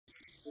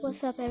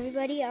What's up,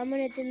 everybody? I'm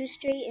going to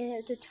demonstrate in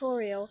a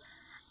tutorial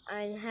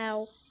on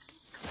how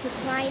to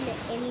climb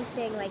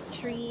anything like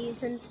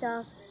trees and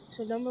stuff.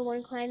 So number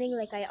one, climbing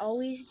like I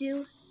always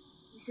do.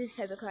 This is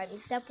type of climbing.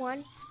 Step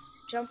one,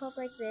 jump up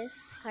like this,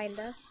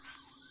 kinda,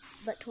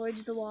 but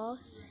towards the wall.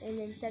 And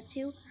then step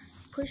two,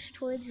 push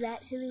towards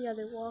that to the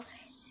other wall.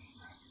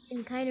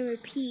 And kind of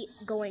repeat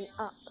going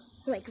up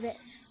like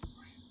this.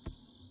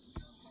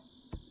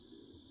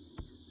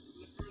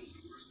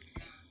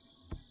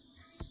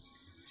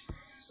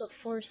 But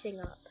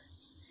forcing up.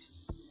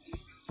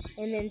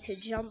 And then to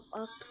jump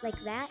up like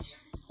that,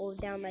 hold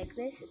down like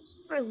this,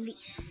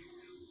 release.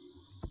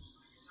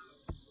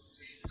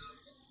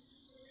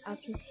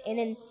 Okay, and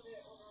then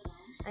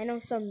I know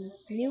some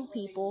new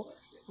people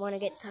want to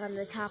get on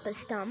the top of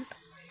Stump,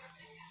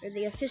 or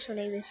the official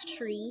name is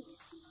Tree.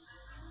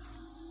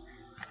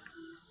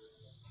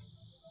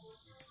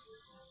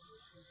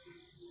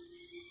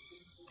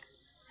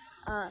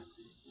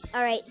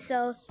 Alright,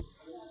 so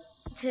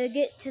to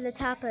get to the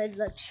top of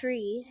the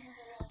tree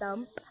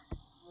stump,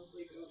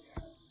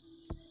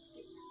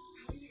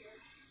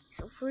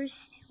 so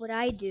first what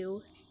I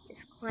do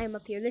is climb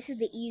up here. This is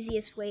the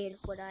easiest way in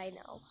what I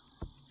know.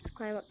 Just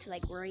climb up to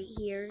like right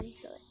here,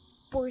 so like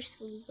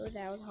forcefully go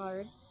down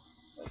hard,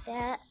 like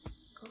that,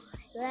 go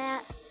like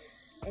that,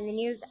 and then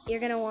you're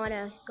gonna want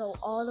to go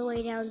all the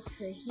way down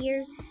to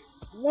here,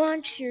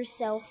 launch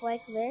yourself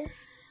like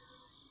this,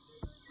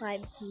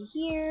 climb to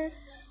here,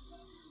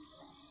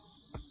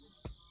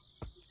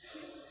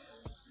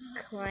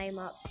 climb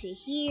up to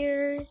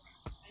here.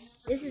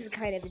 This is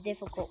kind of the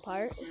difficult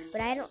part,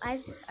 but I've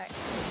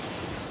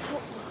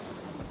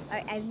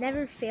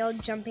never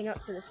failed jumping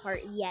up to this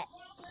part yet.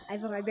 I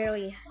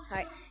barely,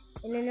 alright,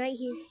 and then right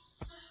here,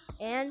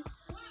 and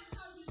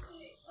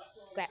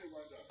grab.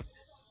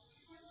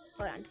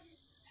 Hold on.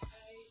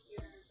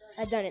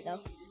 I've done it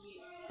though.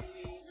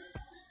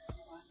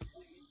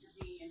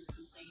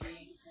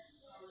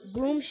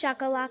 Boom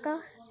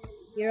shakalaka,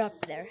 you're up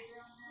there.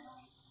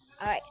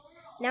 Alright,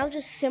 now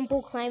just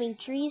simple climbing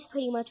trees,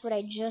 pretty much what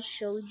I just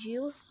showed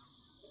you.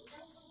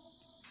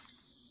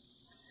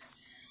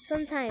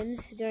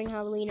 Sometimes during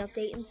Halloween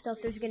update and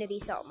stuff, there's gonna be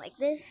something like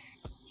this.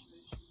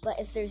 But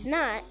if there's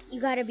not,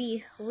 you gotta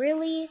be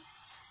really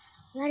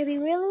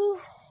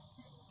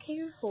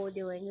careful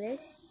doing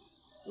this.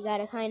 You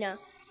gotta kinda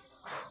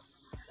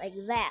like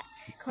that,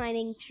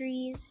 climbing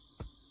trees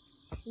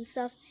and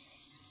stuff.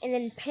 And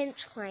then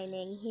pinch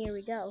climbing, here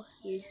we go.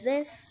 Use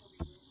this.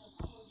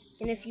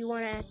 And if you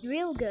wanna act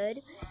real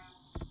good,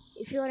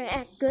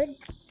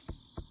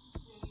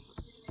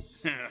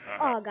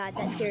 oh god,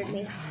 that scared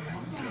me.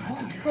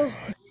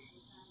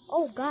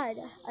 Oh god,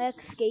 I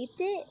escaped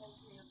it?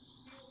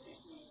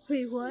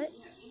 Wait, what?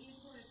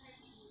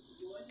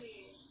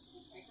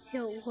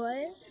 Yo,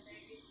 what?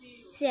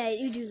 See, yeah,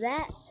 you do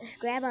that,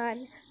 grab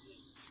on,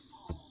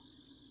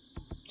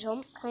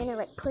 jump, kind of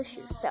like push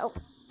yourself.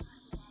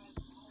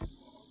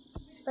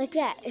 Like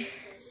that.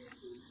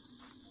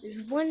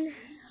 There's one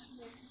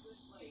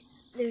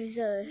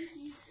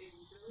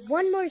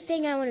more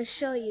thing I want to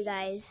show you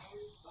guys.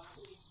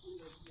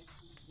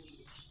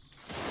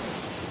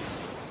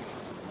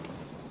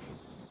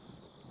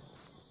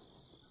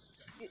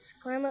 Just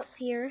climb up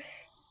here.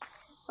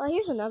 Oh,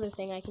 here's another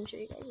thing I can show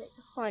you guys. Like,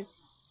 hold on.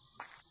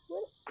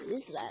 What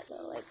is that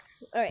though? Like,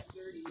 alright,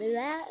 do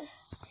that.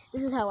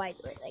 This is how I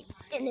do it. Like,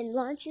 and then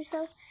launch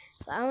yourself.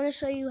 But I want to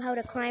show you how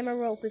to climb a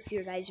rope if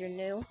you guys are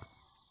new.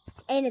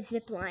 And a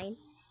zip line.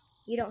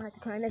 You don't have to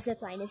climb a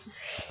zip line. It's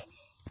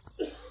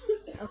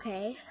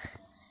okay.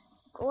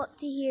 Go up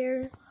to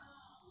here.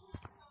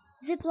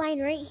 Zip line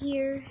right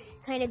here.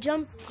 Kind of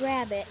jump,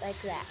 grab it like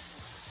that.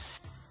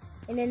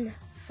 And then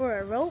for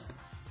a rope,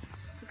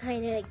 you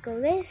kind of like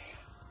go this.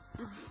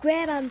 You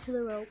grab onto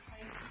the rope.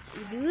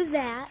 You do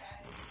that.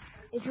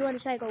 If you want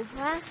to try to go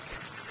fast,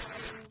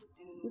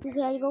 you can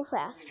try to go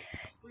fast.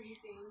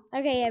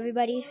 Okay,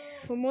 everybody.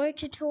 For more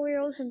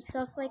tutorials and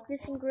stuff like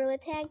this in Gorilla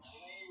Tag,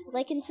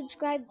 like and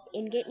subscribe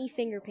and get me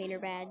Finger Painter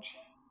badge.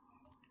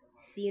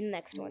 See you in the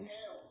next one.